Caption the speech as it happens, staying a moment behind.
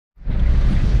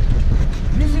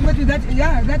that,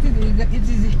 yeah, that is,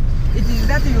 it is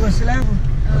that Yugoslav.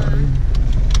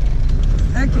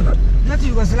 Thank you. That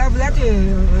Yugoslav, that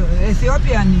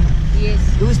Ethiopian. Yes.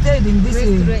 We stayed in this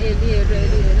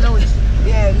lodge.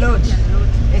 Yeah, lodge.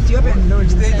 Ethiopian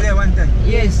lodge. You stayed there one time?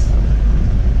 Yes.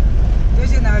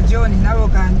 This is our journey, now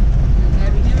can. I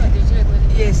remember the check when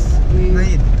Yes.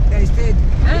 I stayed.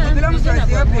 It belongs to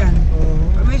Ethiopian.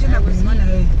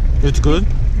 It's good?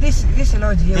 This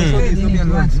lodge here, we stayed in it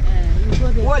once.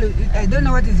 Well, I don't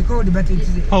know what it's called, but it's...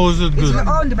 How is it good? It's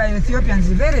owned by Ethiopians.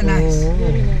 Very nice.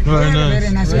 Very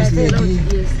nice. We stayed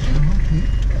here.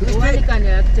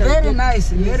 Very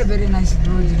nice. Very nice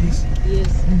lodge.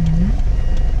 Yes.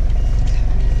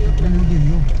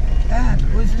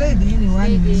 We stayed in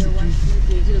one week.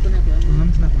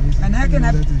 And I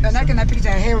can picture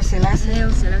Hail Selassie.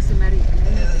 Hail Selassie Mary.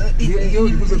 You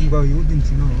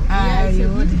wouldn't know. Yeah, it's a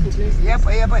beautiful place. Yep,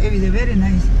 it was very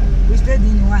nice. We stayed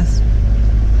in once.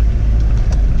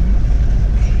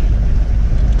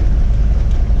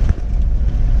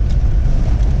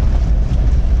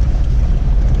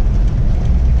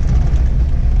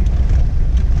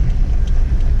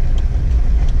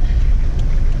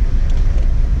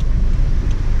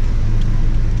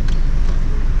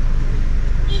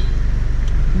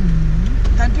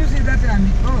 Can't you see that?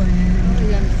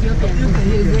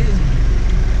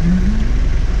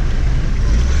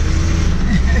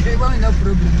 No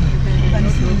problem.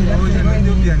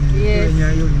 Yes.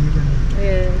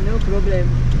 No problem.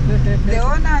 The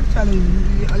owner actually,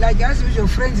 like us usual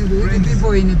friends with the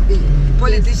people in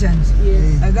politicians.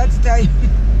 Yes. At that time,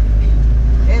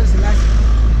 it was last.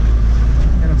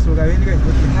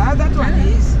 That one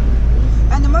is.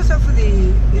 And most of the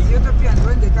Ethiopians,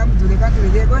 when they come to the country,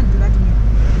 they're going to that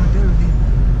hotel there.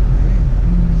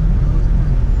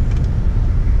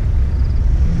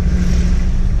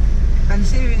 And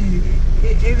see,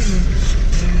 even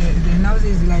the nose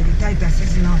is like Titus,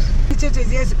 his nose.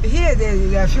 Churches, yes, here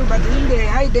there are few, but in the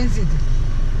high density.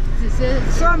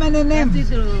 So many names.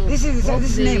 This is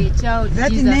this name.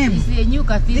 That name. It's a new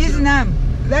cathedral. This name.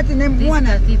 That name. This one.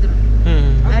 cathedral.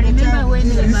 I remember when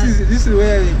this is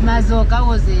where Mazoka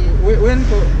was when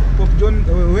Pope John,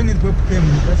 when Pope came,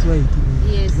 that's why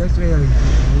yes. That's where it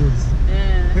was.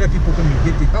 Where people come and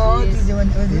get it. Oh, yes. This is the one.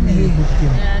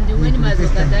 And when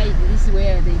Mazoka died, this is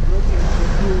where they brought him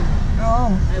to you.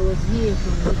 Oh. I was here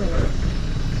from Uganda.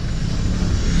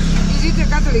 Is it a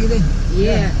Catholic then?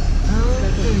 Yeah.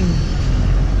 Okay.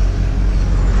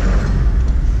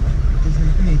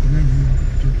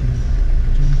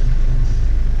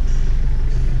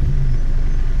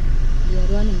 We are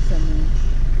running some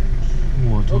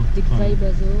optic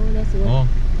fibers. Oh, that's what. Oh,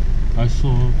 I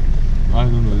saw. I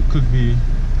don't know. It could be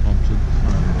optic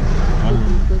fiber. I don't know.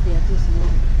 Because they are too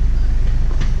small.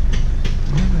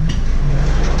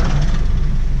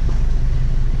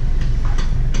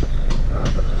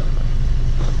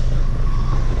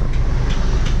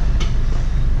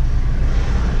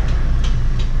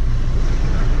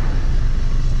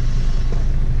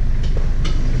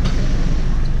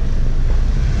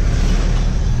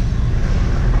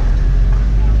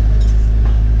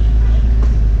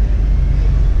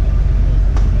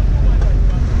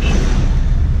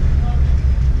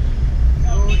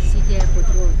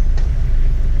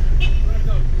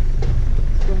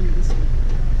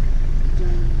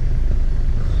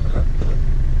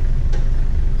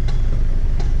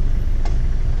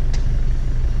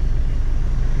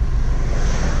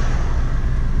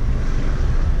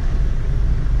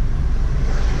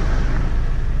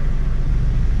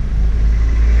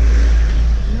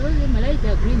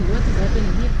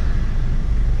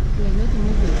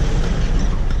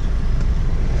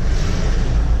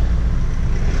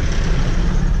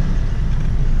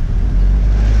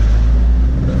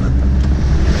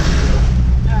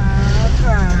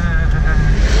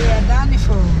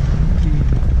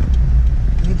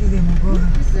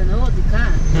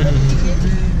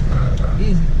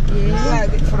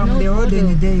 From the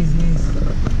olden days, yes.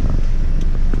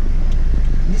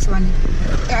 This one,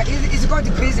 it's called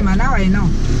Prisma, now I know.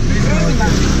 Prisma.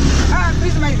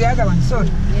 Prisma is the other one, sorry.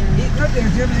 Yeah. It's not the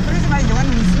Prisma is the one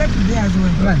who slept there as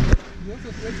well. You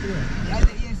also slept there?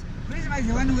 Yes. Prisma is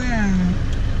the one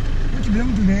which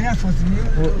belonged to the Air Force.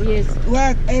 Oh, yes.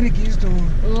 Where Eric used to.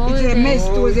 Oh, it's a mess.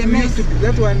 It was a mess.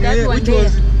 That one, that one which there.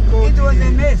 was called. It was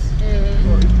a mess.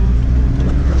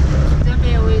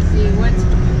 Zambia was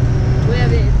where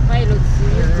the pilots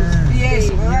used to yes,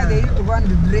 stay. where they used to go and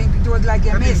drink. It was like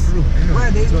a mess.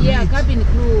 Where they used to yeah, meet. cabin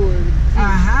crew.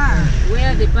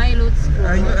 Where the pilots.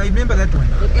 I remember that one.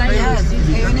 The pilots used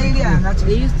to,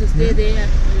 they used to stay there.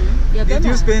 Yeah, Did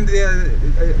you spend there?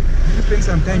 Did you spend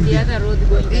some time on the there? other road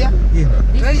going Yeah. Yeah.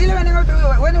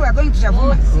 When we were going to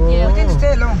Shavuma, we didn't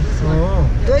stay long. Oh.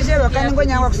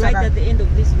 Right at the end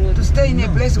of this road. To stay in a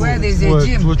place where there's a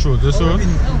gym. Which road? This road?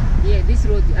 Yeah, this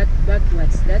road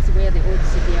backwards. That's where the old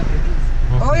city airport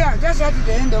is. Oh yeah, just at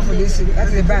the end of this,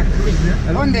 at the back.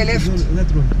 On the left.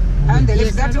 That road. On the Yes,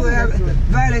 left, that's along where that road.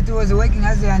 Violet was working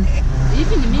as an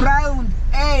Even me. ground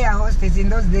air hostess in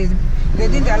those days. They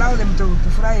didn't allow them to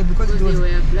fly because it was Because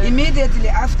they were black. immediately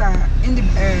after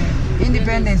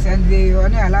independence, and they were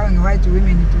only allowing white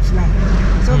women to fly.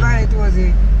 So Violet was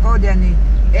called an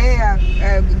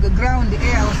ground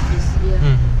air hostess.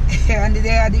 Yeah. And they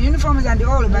had the uniforms and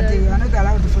all, but they were not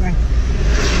allowed to fly.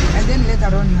 And then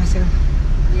later on yourself.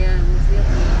 Yeah, I was there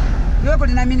for. You worked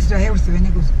in the Ministry of Health when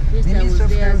it was. Yes, The I was Ministry of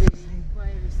there as Health. a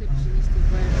receptionist.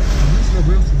 Ministry of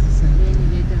Health is the same. Then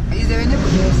later. Is the Veneco?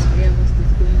 Yes. Yeah,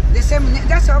 hostess going. The same,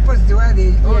 that's the opposite to where the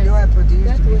old Yes, airport used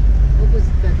that to be. way,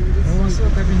 opposite but in this I side. also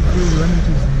cabin crew one which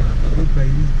was brought by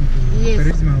these people. Yes.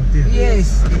 Charisma Hotel. Yes.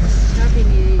 Cabin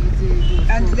is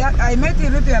And that, I met a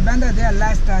Rupi Banda there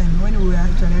last time when we were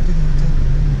actually at the hotel.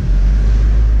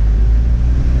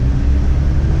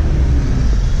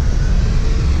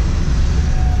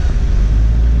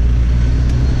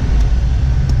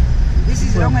 This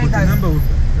is People long have got a number of,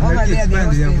 Over like there, they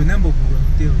expand, they have a hosted. number of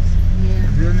hotels. Yeah.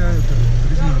 They don't know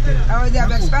Charisma Hotel. Oh, they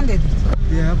have expanded.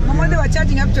 They have, Mama, they were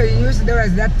charging up to $US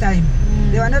that time.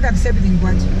 They were not accepting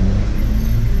what.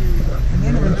 And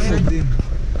then we of them.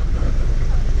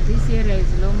 This area is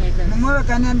long acres. Mama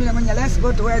Kanambia, when let's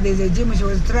go to where there's a gym, she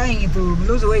was trying to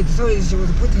lose weight, so she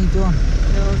was putting it on.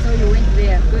 So you went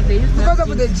there because they used to Because have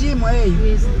of the gyms. gym, hey.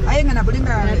 Yes. I ain't gonna bring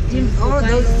Like gyms for all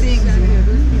those pilots things. and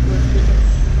those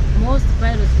people. Most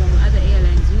pilots from other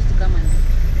airlines used to come and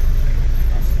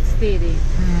stay there.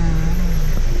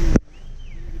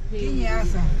 Kenya,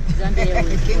 sir. Zambia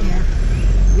Airways. Kenya.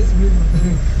 This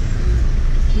beautiful.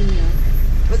 Kenya.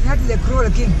 But not the cruel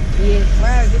king. Yes.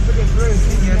 Why they put the cruel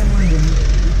king name on them?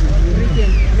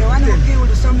 Britain. The one who killed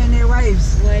so many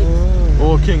wives. White.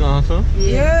 Oh, King Arthur?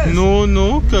 Yes. No.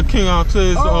 King Arthur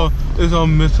is Oh. is a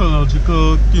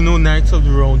mythological, Knights of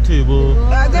the Round Table.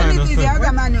 Then kind it of is the thing.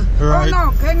 other man. Right. Oh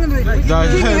no, Henry.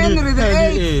 That's King Henry the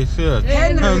Henry Eighth. VIII, yes.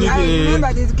 Henry, Henry I VIII.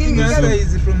 remember this king. King Arthur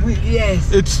is from where?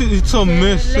 Yes. It's a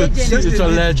myth. legend. It's a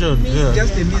legend. Yeah.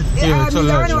 Just a myth. Yeah, it's a the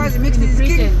one legend. was mixed. In It's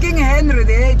Britain. King Henry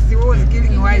the Eighth who was killing King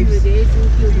Henry wives. the Eighth who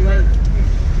killed wives.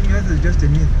 King Arthur is just a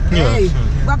myth. Hey, Yes.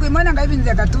 but we man even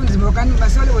the cartoons,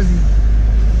 Masoli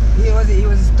he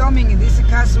was storming this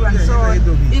castle and Yeah, so never heard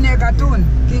of it. in a cartoon,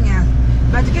 King Arthur.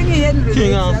 But King Henry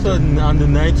King Arthur and the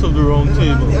Knights of the Round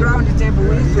Table. around the table.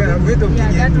 We used to Yeah, I've heard of Yeah,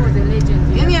 King that was a Henry.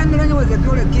 legend. King Yeah. Henry was the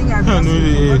cooler king Arthur. Henry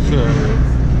VIII, yeah.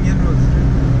 King Henry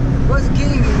was. Was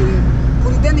killing,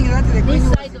 pretending that the This queen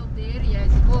was. side of the area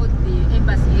is called the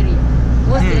embassy area.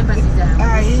 Most embassies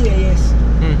are Here, yes.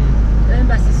 the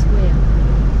embassy square.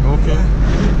 Okay.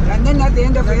 And then at the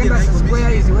end of the embassy square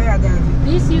is where the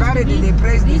This used to buried be the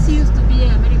president. this used to be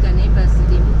an American embassy.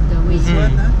 They moved away.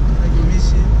 Botswana,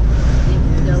 Mission. They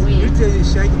moved away.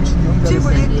 British Mission. Chief,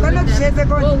 They why not went say up-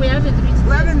 second? Oh, we haven't reached.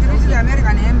 We haven't reached the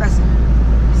American embassy.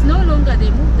 It's no longer.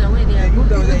 They moved away. They are They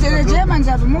moved away. The Germans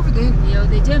have moved in. Yeah,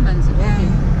 the Germans. Okay.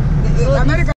 The American